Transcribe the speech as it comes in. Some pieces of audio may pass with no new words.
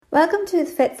Welcome to the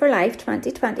Fit for Life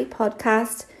 2020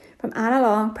 podcast from Anna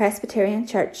Long Presbyterian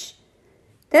Church.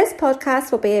 This podcast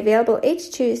will be available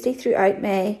each Tuesday throughout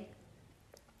May.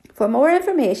 For more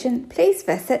information, please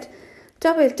visit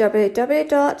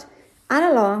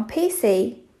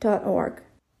www.annalongpc.org.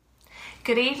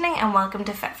 Good evening and welcome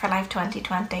to Fit for Life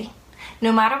 2020.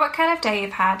 No matter what kind of day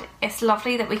you've had, it's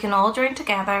lovely that we can all join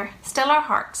together, still our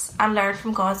hearts and learn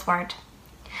from God's Word.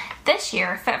 This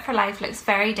year, Fit for Life looks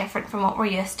very different from what we're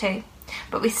used to,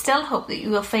 but we still hope that you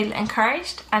will feel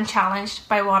encouraged and challenged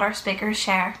by what our speakers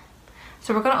share.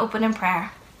 So we're going to open in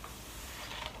prayer.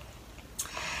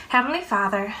 Heavenly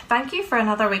Father, thank you for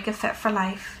another week of Fit for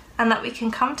Life and that we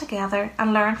can come together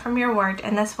and learn from your word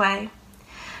in this way.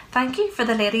 Thank you for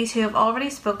the ladies who have already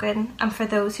spoken and for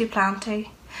those who plan to,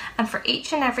 and for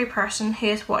each and every person who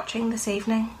is watching this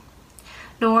evening.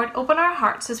 Lord, open our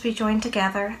hearts as we join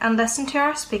together and listen to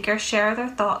our speakers share their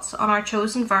thoughts on our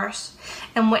chosen verse,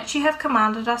 in which you have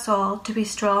commanded us all to be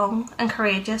strong and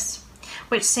courageous,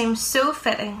 which seems so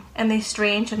fitting in these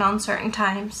strange and uncertain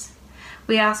times.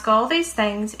 We ask all these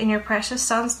things in your precious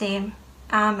Son's name.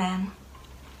 Amen.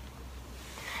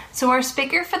 So our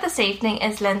speaker for this evening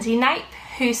is Lindsay Knipe,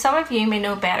 who some of you may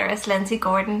know better as Lindsay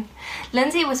Gordon.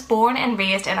 Lindsay was born and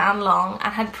raised in Annalong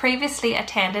and had previously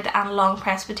attended Annalong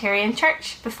Presbyterian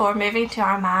Church before moving to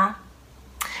Armagh.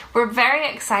 We're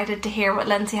very excited to hear what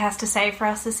Lindsay has to say for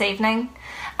us this evening.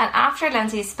 And after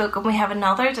Lindsay's spoken, we have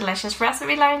another delicious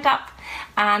recipe lined up.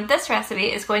 And this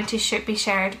recipe is going to be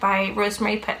shared by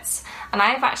Rosemary Pitts. And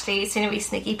I've actually seen a wee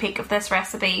sneaky peek of this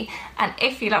recipe. And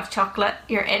if you love chocolate,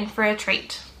 you're in for a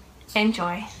treat.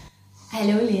 Enjoy.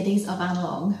 Hello ladies of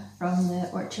Annalong from the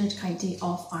Orchard County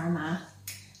of Armagh.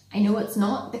 I know it's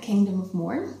not the Kingdom of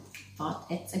Mourne, but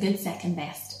it's a good second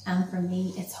best, and for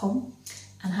me it's home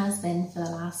and has been for the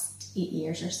last 8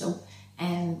 years or so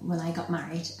when I got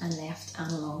married and left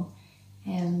Annalong.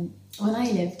 When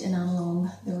I lived in Annalong,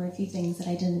 there were a few things that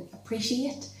I didn't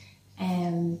appreciate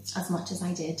as much as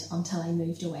I did until I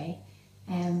moved away,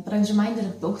 but I was reminded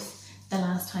of both the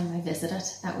last time I visited.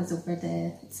 That was over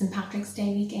the St. Patrick's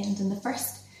Day weekend, and the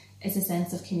first is a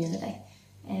sense of community.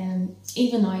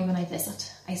 Even now when I visit,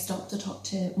 I stop to talk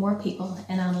to more people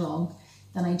in Annalong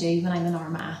than I do when I'm in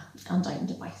Armagh and out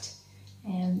and about.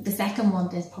 The second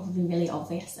one is probably really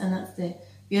obvious, and that's the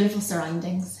beautiful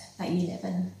surroundings that you live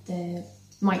in, the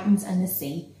mountains and the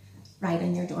sea right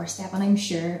on your doorstep. And I'm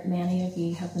sure many of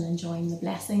you have been enjoying the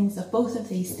blessings of both of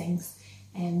these things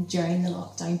during the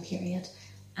lockdown period.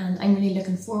 And I'm really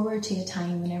looking forward to a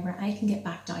time whenever I can get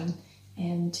back down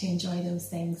to enjoy those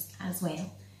things as well.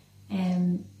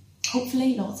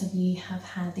 Hopefully lots of you have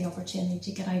had the opportunity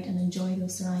to get out and enjoy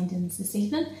those surroundings this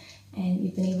evening, and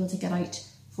you've been able to get out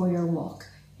for your walk.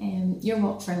 Your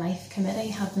Walk for Life committee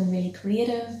have been really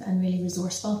creative and really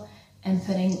resourceful in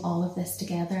putting all of this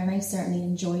together, and I've certainly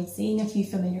enjoyed seeing a few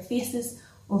familiar faces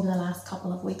over the last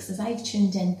couple of weeks as I've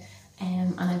tuned in,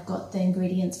 and I've got the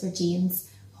ingredients for Jane's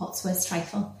hot Swiss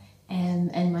trifle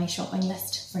in my shopping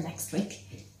list for next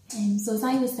week. So as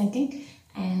I was thinking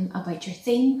about your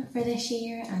theme for this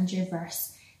year and your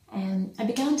verse, I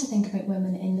began to think about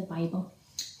women in the Bible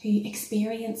who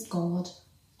experienced God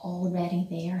already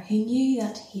there, who knew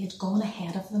that he had gone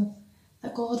ahead of them,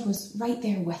 that God was right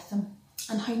there with them,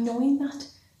 and how knowing that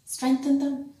strengthened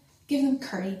them, gave them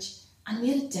courage, and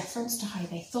made a difference to how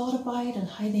they thought about and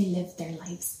how they lived their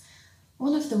lives.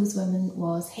 One of those women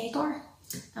was Hagar.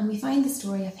 And we find the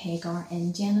story of Hagar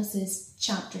in Genesis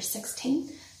chapter 16,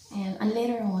 and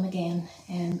later on again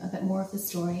a bit more of the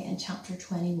story in chapter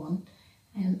 21.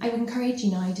 I would encourage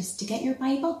you now just to get your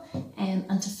Bible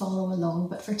and to follow along,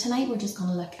 but for tonight we're just going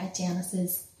to look at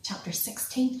Genesis chapter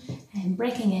 16 and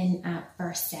breaking in at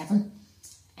verse 7.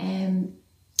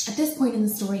 At this point in the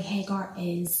story, Hagar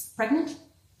is pregnant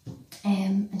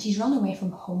and she's run away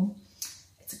from home.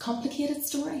 It's a complicated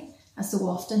story, as so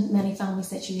often many family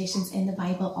situations in the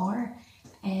Bible are.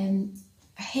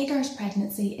 Hagar's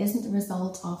pregnancy isn't the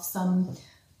result of some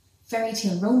fairy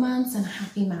tale romance and a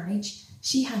happy marriage.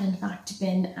 She had in fact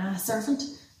been a servant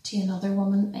to another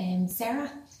woman,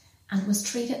 Sarah, and was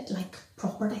treated like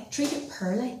property, treated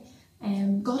poorly.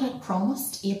 God had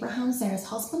promised Abraham, Sarah's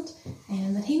husband,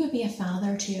 that he would be a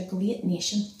father to a great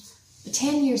nation. But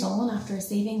 10 years on after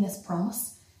receiving this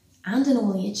promise, and in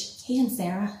old age, he and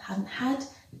Sarah hadn't had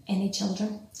any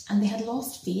children, and they had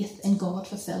lost faith in God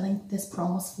fulfilling this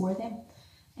promise for them.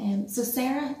 So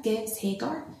Sarah gives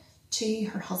Hagar to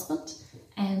her husband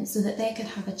so that they could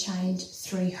have a child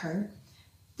through her.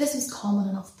 This was common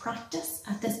enough practice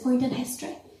at this point in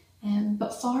history,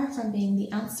 but far from being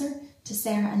the answer to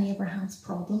Sarah and Abraham's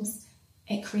problems,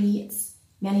 it creates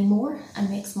many more and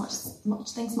makes much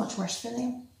things much worse for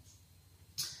them.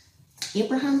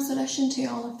 Abraham's solution to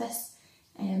all of this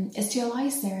is to allow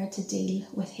Sarah to deal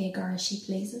with Hagar as she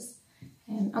pleases.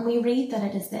 And we read that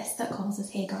it is this that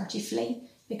causes Hagar to flee,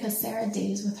 because Sarah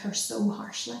deals with her so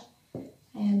harshly.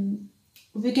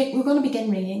 We're going to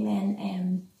begin reading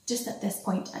then, just at this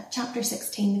point, at chapter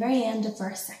 16, the very end of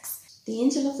verse 6. The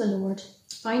angel of the Lord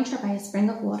found her by a spring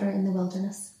of water in the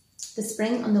wilderness, the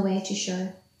spring on the way to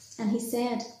Shur. And he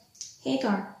said,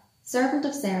 Hagar, servant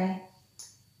of Sarai,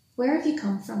 where have you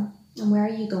come from, and where are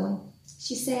you going?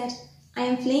 She said, I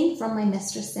am fleeing from my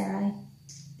mistress Sarai.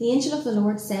 The angel of the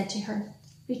Lord said to her,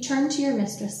 Return to your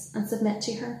mistress and submit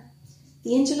to her.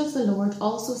 The angel of the Lord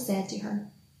also said to her,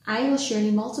 I will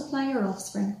surely multiply your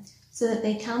offspring, so that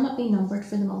they cannot be numbered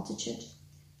for the multitude.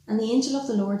 And the angel of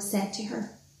the Lord said to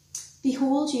her,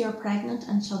 Behold, you are pregnant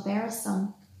and shall bear a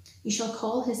son. You shall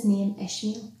call his name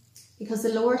Ishmael, because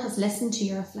the Lord has listened to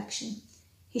your affliction.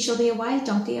 He shall be a wild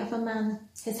donkey of a man,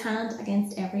 his hand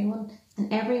against everyone,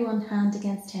 and everyone hand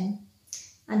against him.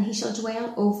 And he shall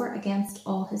dwell over against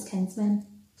all his kinsmen.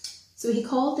 So she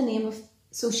called the name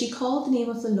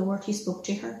of the Lord who spoke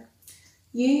to her.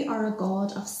 You are a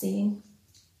God of seeing.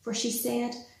 For she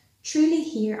said, Truly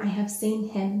here I have seen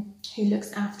him who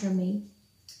looks after me.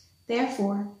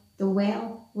 Therefore the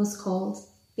well was called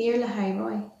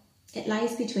Beer-lahai-roi. It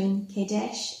lies between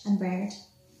Kadesh and Bered.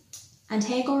 And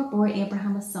Hagar bore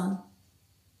Abraham a son.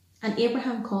 And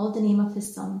Abraham called the name of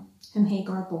his son, whom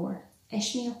Hagar bore,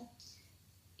 Ishmael.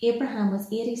 Abraham was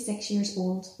 86 years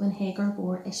old when Hagar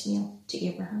bore Ishmael to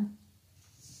Abraham.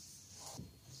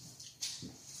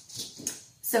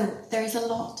 So there's a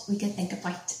lot we could think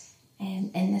about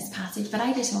in this passage, but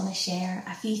I just want to share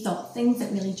a few things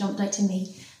that really jumped out to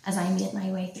me as I made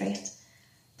my way through it.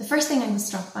 The first thing I was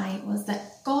struck by was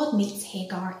that God meets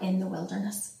Hagar in the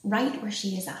wilderness, right where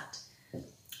she is at.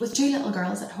 With 2 little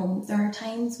girls at home, there are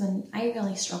times when I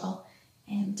really struggle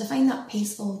to find that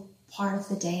peaceful part of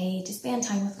the day, to spend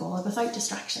time with God without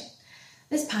distraction.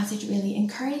 This passage really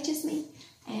encourages me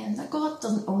that God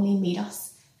doesn't only meet us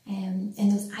in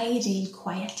those ideal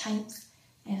quiet times,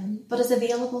 but is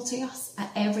available to us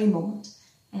at every moment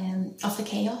of the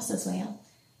chaos as well.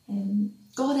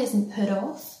 God isn't put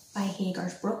off by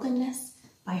Hagar's brokenness,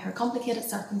 by her complicated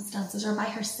circumstances, or by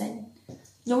her sin,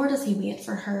 nor does he wait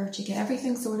for her to get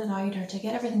everything sorted out or to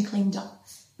get everything cleaned up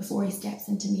before he steps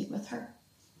in to meet with her.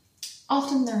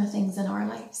 Often there are things in our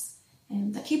lives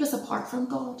that keep us apart from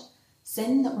God,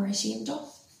 sin that we're ashamed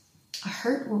of, a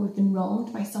hurt where we've been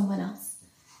wronged by someone else.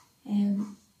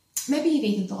 Maybe you've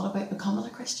even thought about becoming a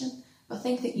Christian, but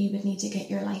think that you would need to get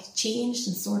your life changed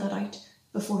and sorted out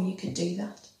before you could do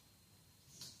that.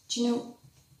 Do you know,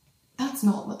 that's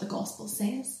not what the gospel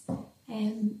says.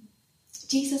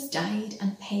 Jesus died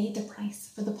and paid the price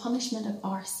for the punishment of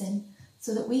our sin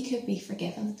so that we could be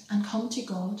forgiven and come to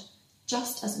God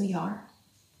just as we are.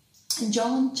 In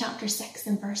John chapter 6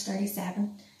 and verse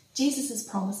 37, Jesus'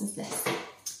 promise is this: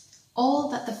 All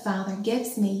that the Father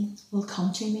gives me will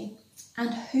come to me,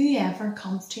 and whoever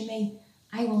comes to me,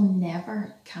 I will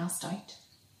never cast out.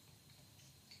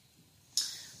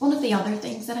 One of the other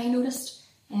things that I noticed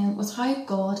was how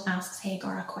God asks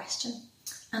Hagar a question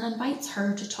and invites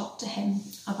her to talk to him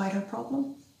about her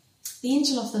problem. The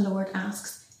angel of the Lord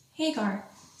asks, Hagar,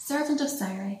 servant of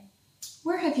Sarai,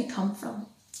 where have you come from?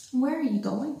 Where are you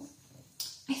going?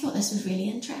 I thought this was really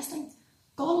interesting.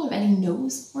 God already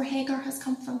knows where Hagar has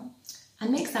come from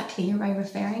and makes that clear by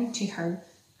referring to her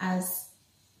as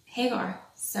Hagar,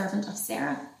 servant of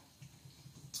Sarah.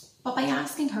 But by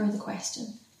asking her the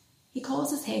question, he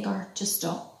causes Hagar to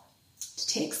stop, to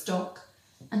take stock,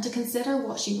 and to consider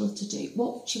what she will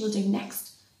do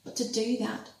next, but to do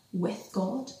that with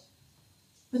God.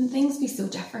 Wouldn't things be so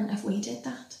different if we did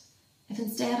that? If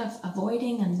instead of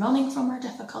avoiding and running from our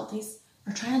difficulties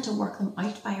or trying to work them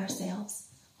out by ourselves,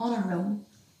 on our own,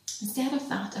 instead of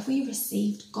that, if we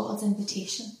received God's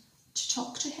invitation to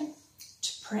talk to him,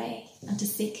 to pray and to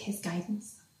seek his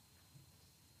guidance.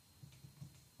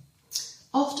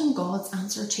 Often God's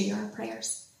answer to our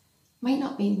prayers might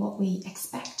not be what we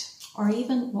expect or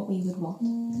even what we would want.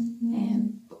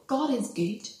 But God is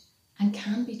good and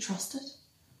can be trusted.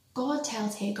 God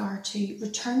tells Hagar to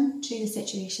return to the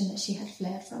situation that she had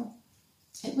fled from.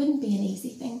 It wouldn't be an easy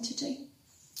thing to do.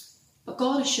 But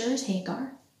God assures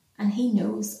Hagar, and he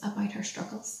knows about her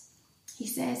struggles. He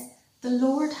says, the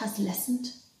Lord has listened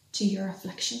to your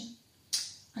affliction,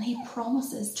 and he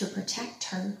promises to protect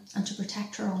her and to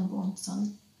protect her unborn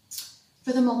son.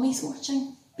 For the mummies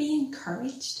watching, be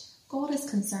encouraged. God is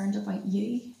concerned about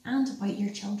you and about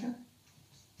your children.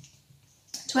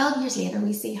 12 years later,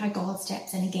 we see how God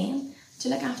steps in again to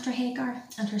look after Hagar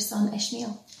and her son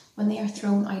Ishmael when they are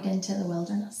thrown out into the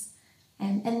wilderness.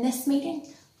 In this meeting,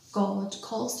 God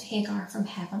calls to Hagar from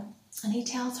heaven and he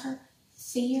tells her,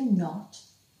 fear not.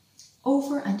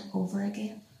 Over and over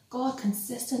again, God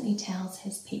consistently tells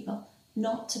his people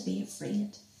not to be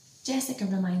afraid. Jessica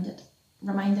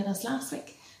reminded us last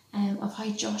week of how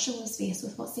Joshua was faced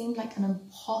with what seemed like an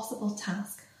impossible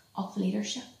task of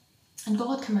leadership. And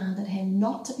God commanded him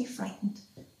not to be frightened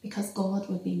because God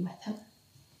would be with him.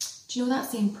 Do you know that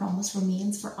same promise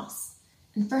remains for us?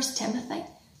 In 1 Timothy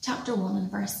chapter 1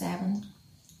 and verse 7,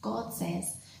 God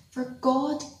says, for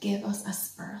God gave us a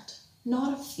spirit,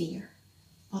 not of fear,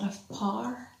 but of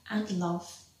power and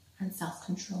love and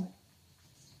self-control.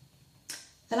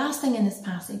 The last thing in this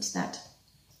passage that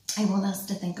I want us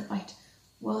to think about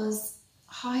was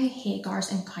how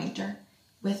Hagar's encounter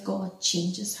with God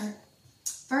changes her.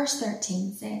 Verse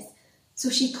 13 says,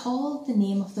 so she called the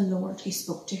name of the Lord who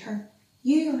spoke to her,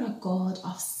 you are a God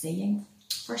of seeing.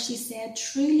 For she said,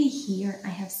 truly here I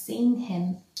have seen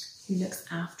him who looks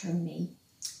after me.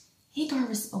 Hagar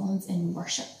responds in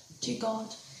worship to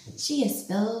God. She is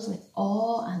filled with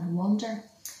awe and wonder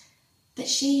that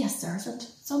she, a servant,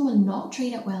 someone not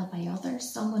treated well by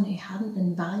others, someone who hadn't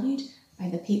been valued by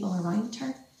the people around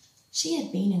her, she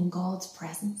had been in God's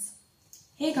presence.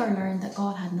 Hagar learned that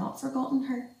God had not forgotten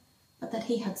her, but that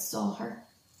he had saw her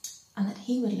and that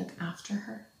he would look after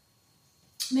her.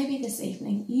 Maybe this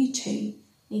evening you too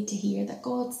need to hear that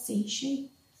God sees you,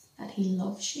 that he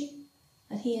loves you,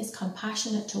 that he is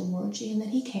compassionate towards you and that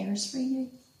he cares for you.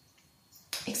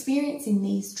 Experiencing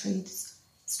these truths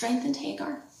strengthened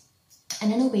Hagar,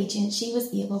 and in obedience she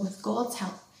was able, with God's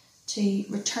help, to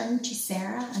return to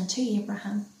Sarah and to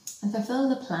Abraham and fulfill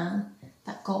the plan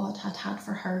that God had had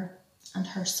for her and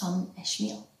her son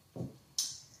Ishmael.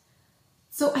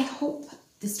 So I hope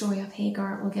the story of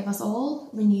Hagar will give us all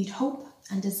renewed hope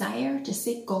and desire to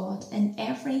seek God in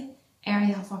every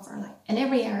area of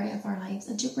our lives,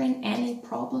 and to bring any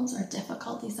problems or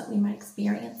difficulties that we might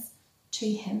experience to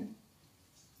him.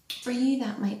 For you,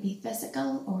 that might be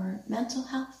physical or mental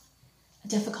health, a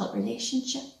difficult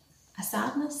relationship, a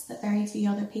sadness that very few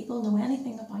other people know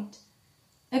anything about.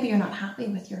 Maybe you're not happy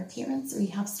with your appearance, or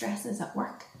you have stresses at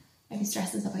work, maybe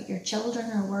stresses about your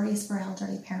children or worries for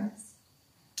elderly parents.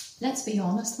 Let's be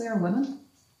honest, we are women.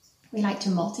 We like to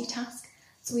multitask,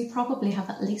 so we probably have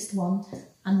at least one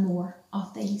and more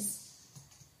of these.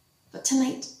 But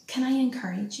tonight, can I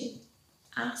encourage you?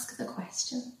 Ask the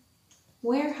question,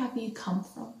 where have you come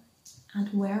from and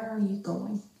where are you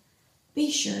going? Be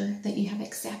sure that you have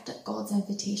accepted God's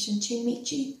invitation to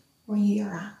meet you where you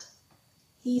are at.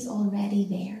 He's already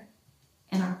there,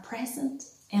 in our present,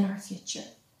 in our future.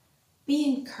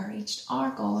 Be encouraged.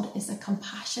 Our God is a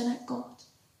compassionate God.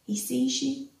 He sees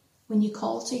you. When you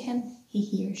call to him, he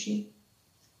hears you.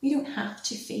 You don't have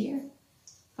to fear,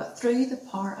 but through the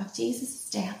power of Jesus'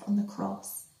 death on the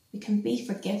cross, we can be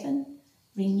forgiven,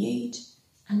 renewed,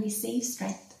 and receive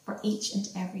strength for each and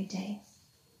every day.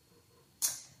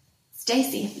 Stay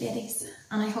safe, ladies,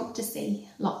 and I hope to see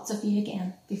lots of you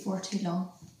again before too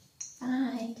long.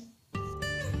 Bye.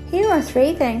 Here are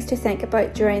 3 things to think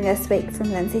about during this week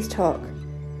from Lindsay's talk.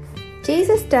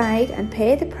 Jesus died and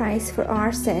paid the price for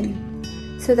our sin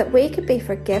so that we could be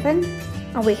forgiven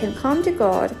and we can come to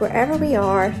God wherever we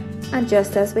are and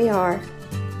just as we are.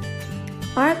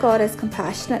 Our God is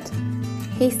compassionate.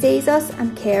 He sees us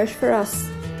and cares for us.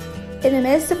 In the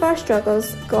midst of our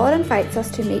struggles, God invites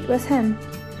us to meet with him,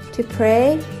 to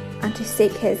pray and to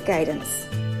seek his guidance.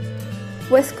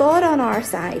 With God on our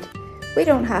side, we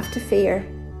don't have to fear.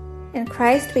 In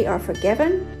Christ we are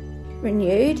forgiven,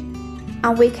 renewed,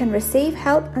 and we can receive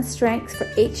help and strength for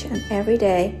each and every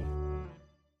day.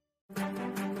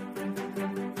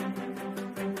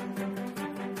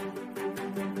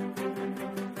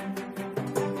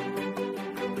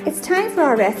 It's time for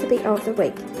our recipe of the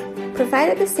week,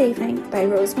 provided this evening by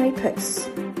Rosemary Puts.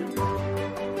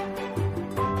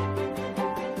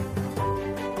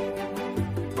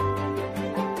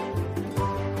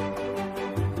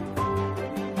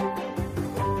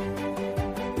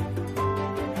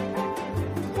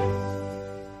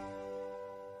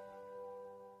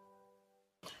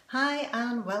 Hi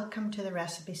and welcome to the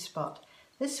Recipe Spot.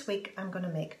 This week I'm going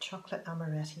to make chocolate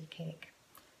amaretti cake.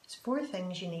 There's 4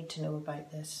 things you need to know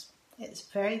about this. It's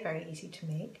very, very easy to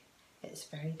make. It's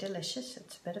very delicious.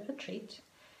 It's a bit of a treat.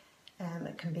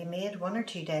 It can be made 1 or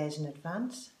 2 days in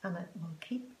advance and it will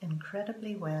keep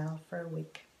incredibly well for a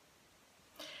week.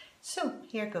 So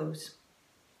here goes.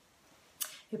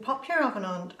 You pop your oven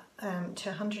on to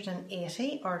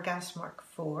 180 or gas mark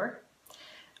 4.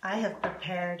 I have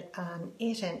prepared an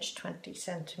 8-inch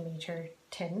 20cm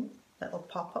tin, little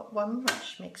pop-up one,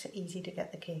 which makes it easy to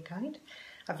get the cake out.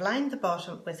 I've lined the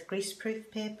bottom with greaseproof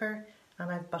paper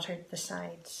and I've buttered the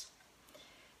sides.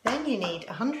 Then you need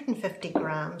 150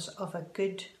 grams of a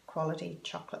good quality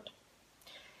chocolate.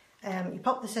 You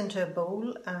pop this into a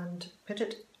bowl and put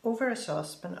it over a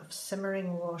saucepan of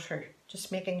simmering water,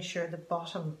 just making sure the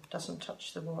bottom doesn't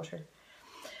touch the water.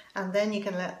 And then you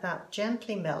can let that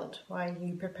gently melt while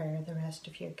you prepare the rest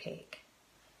of your cake.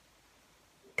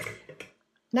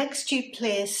 Next you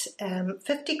place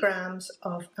 50 grams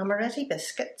of amaretti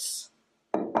biscuits,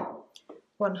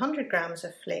 100 grams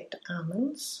of flaked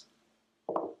almonds,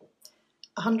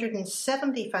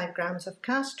 175 grams of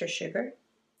caster sugar,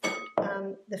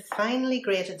 and the finely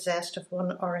grated zest of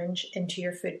one orange into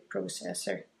your food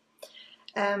processor.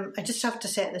 I just have to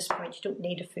say at this point, you don't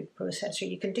need a food processor.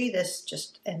 You can do this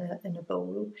just in a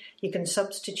bowl. You can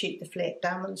substitute the flaked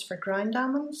almonds for ground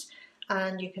almonds,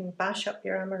 and you can bash up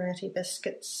your amaretti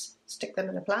biscuits, stick them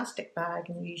in a plastic bag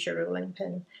and use your rolling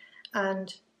pin,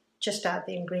 and just add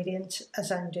the ingredients as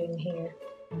I'm doing here.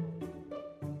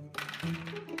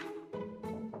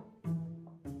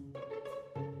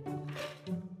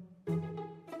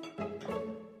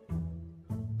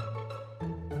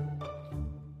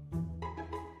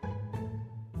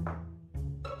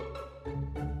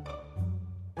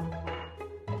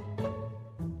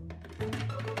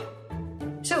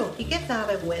 So you give that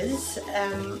a whiz.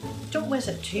 Don't whiz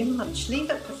it too much. Leave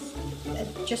it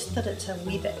with just that it's a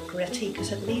wee bit gritty,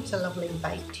 because it leaves a lovely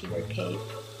bite to your cake.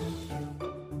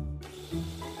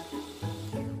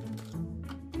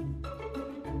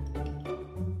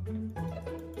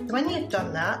 When you've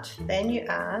done that, then you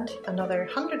add another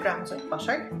 100 grams of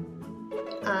butter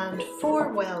and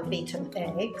 4 well beaten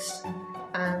eggs,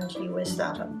 and you whiz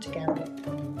that up together.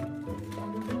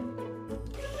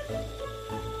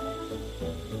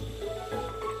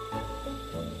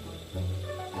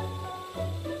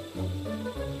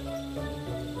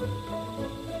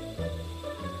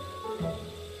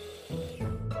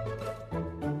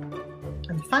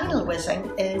 And final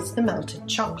whizzing is the melted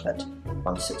chocolate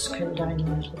once it's cooled down a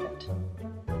little bit.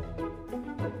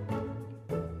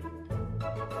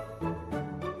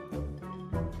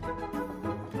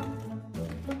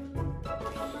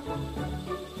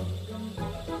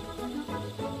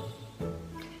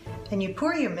 Then you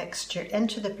pour your mixture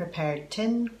into the prepared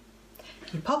tin.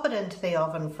 You pop it into the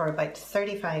oven for about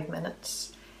 35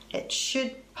 minutes. It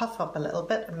should puff up a little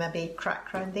bit and maybe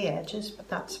crack around the edges, but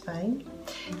that's fine.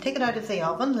 Take it out of the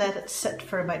oven, let it sit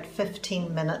for about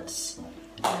 15 minutes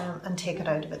and take it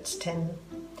out of its tin.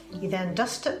 You then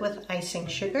dust it with icing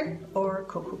sugar or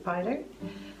cocoa powder,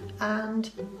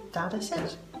 and that is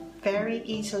it. Very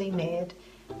easily made,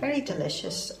 very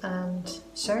delicious, and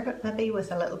serve it maybe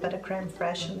with a little bit of creme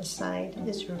fraiche on the side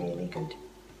is really good.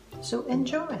 So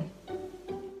enjoy.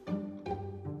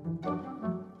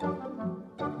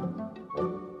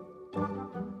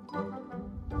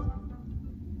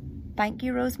 Thank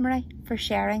you, Rosemary, for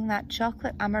sharing that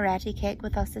chocolate amaretti cake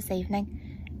with us this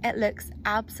evening. It looks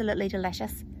absolutely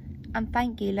delicious. And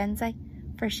thank you, Lindsay,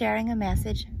 for sharing a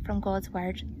message from God's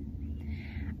Word.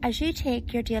 As you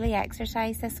take your daily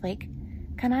exercise this week,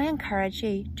 can I encourage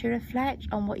you to reflect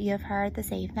on what you have heard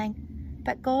this evening,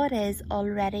 that God is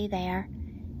already there.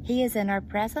 He is in our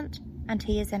present and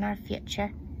He is in our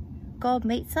future. God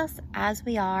meets us as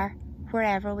we are,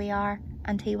 wherever we are,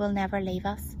 and He will never leave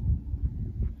us.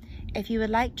 If you would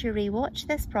like to re-watch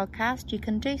this broadcast, you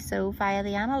can do so via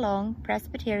the Anna Long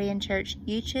Presbyterian Church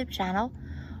YouTube channel,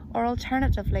 or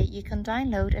alternatively, you can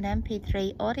download an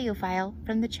MP3 audio file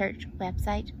from the church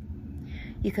website.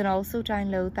 You can also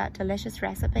download that delicious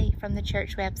recipe from the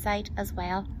church website as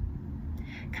well.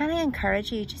 Can I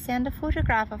encourage you to send a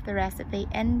photograph of the recipe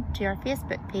into our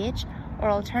Facebook page, or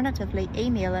alternatively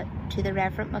email it to the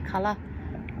Reverend McCullough.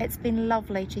 It's been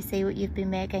lovely to see what you've been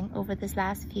making over this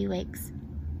last few weeks.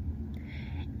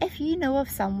 If you know of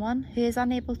someone who is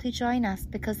unable to join us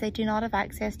because they do not have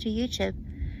access to YouTube,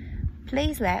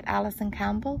 please let Alison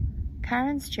Campbell,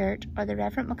 Karen Stewart or the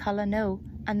Reverend McCullough know,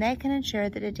 and they can ensure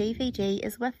that a DVD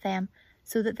is with them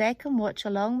so that they can watch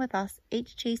along with us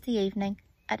each Tuesday evening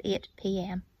at 8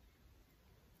 p.m.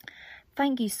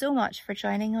 Thank you so much for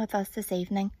joining with us this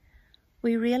evening.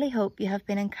 We really hope you have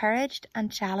been encouraged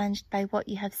and challenged by what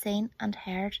you have seen and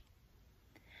heard.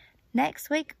 Next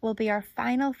week will be our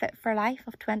final Fit for Life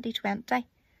of 2020,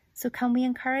 so can we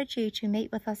encourage you to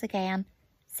meet with us again,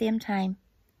 same time,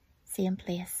 same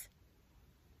place.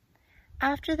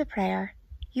 After the prayer,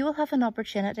 you will have an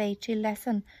opportunity to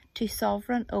listen to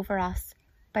Sovereign Over Us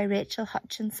by Rachel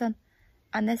Hutchinson,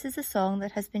 and this is a song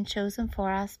that has been chosen for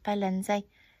us by Lindsay,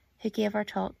 who gave our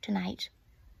talk tonight.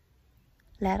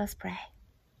 Let us pray.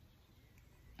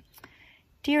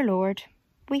 Dear Lord,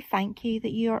 we thank you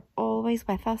that you are always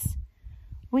with us.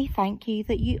 We thank you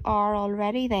that you are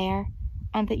already there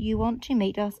and that you want to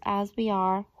meet us as we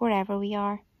are, wherever we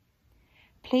are.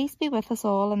 Please be with us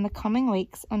all in the coming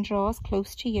weeks and draw us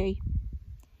close to you.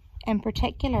 In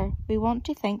particular, we want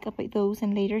to think about those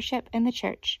in leadership in the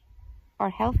church,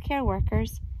 our healthcare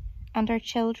workers, and our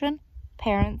children,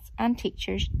 parents and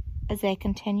teachers as they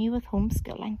continue with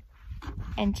homeschooling.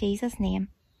 In Jesus' name,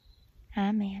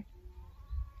 Amen.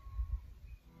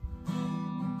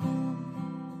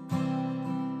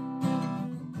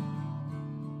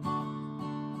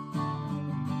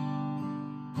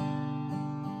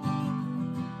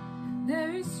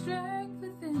 There is strength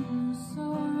within your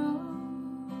sorrow.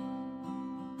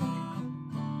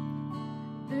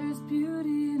 There is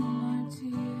beauty in our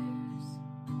tears.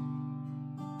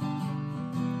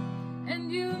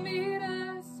 And you meet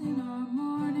us in our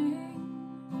mourning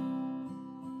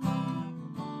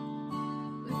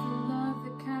with a love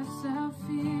that casts out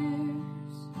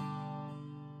fears.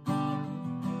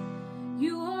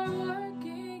 You are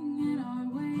working in our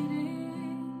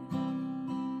waiting,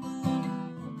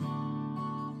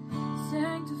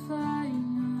 sanctifying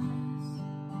us,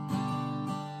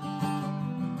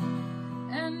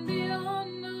 and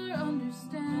beyond our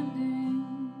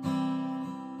understanding,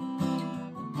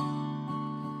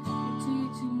 you're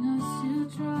teaching us to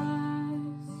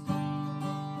trust.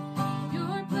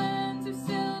 Your plans are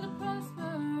still to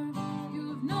prosper. You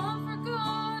have not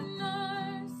forgotten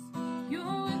us.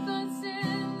 You're with us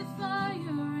in the fire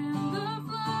and the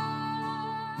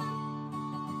flood.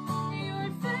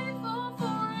 You're faithful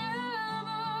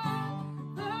forever,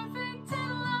 perfect in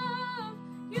love.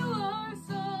 You are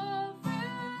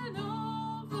sovereign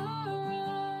over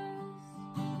us.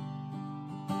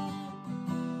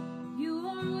 You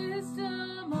are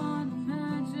wisdom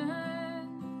unimagined.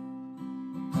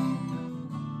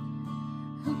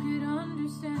 Who could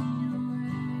understand your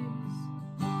ways?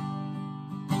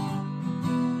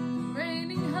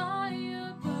 Reigning high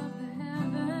above the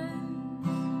heavens,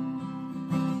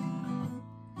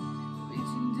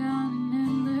 reaching down in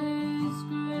endless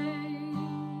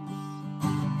grace.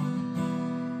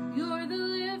 You're the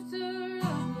lifter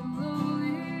of the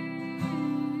lowly,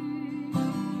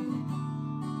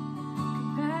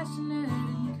 compassionate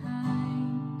and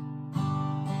kind.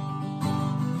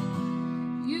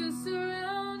 You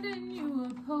surround and you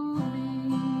uphold me,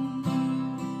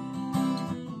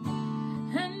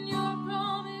 and your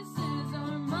promises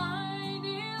are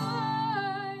mighty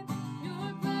light.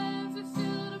 Your plans are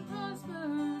still to prosper.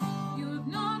 You have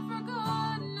not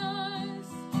forgotten us.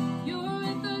 You're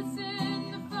with us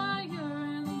in the fire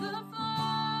and the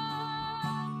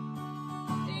flood.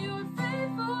 You're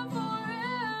faithful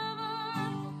forever,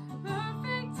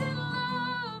 perfect in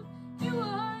love. You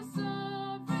are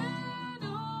sovereign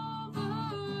over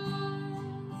us.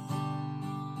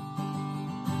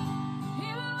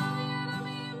 Even when the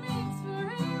enemy means for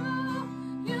evil,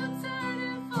 you turn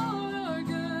it for our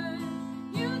good.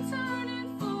 You turn it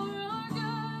for our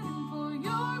good and for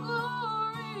your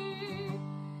glory.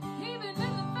 Even in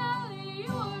the valley,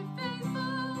 you are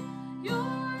faithful. You're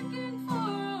working for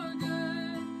our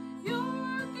good. You're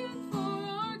working for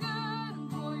our good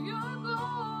and for your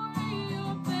glory.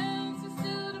 Your plans are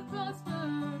still to prosper.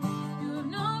 You have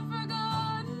not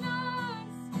forgotten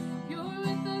us. You're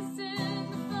with us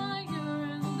in the fire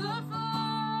and the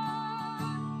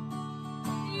flood.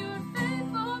 You're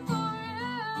faithful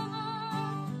forever,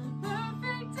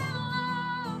 perfect in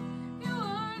love. You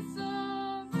are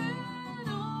sovereign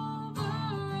over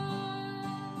us.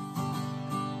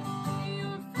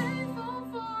 You're faithful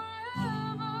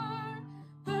forever,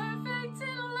 perfect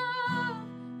in love.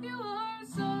 You are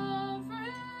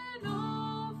sovereign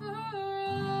over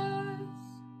us.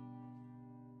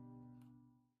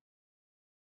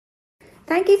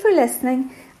 Thank you for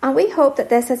listening, and we hope that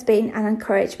this has been an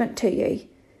encouragement to you.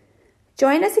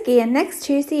 Join us again next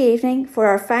Tuesday evening for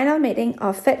our final meeting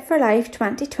of Fit for Life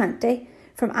 2020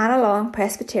 from Annalong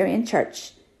Presbyterian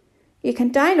Church. You can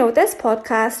download this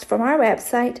podcast from our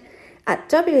website at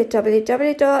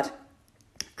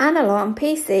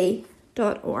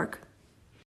www.annalongpc.org.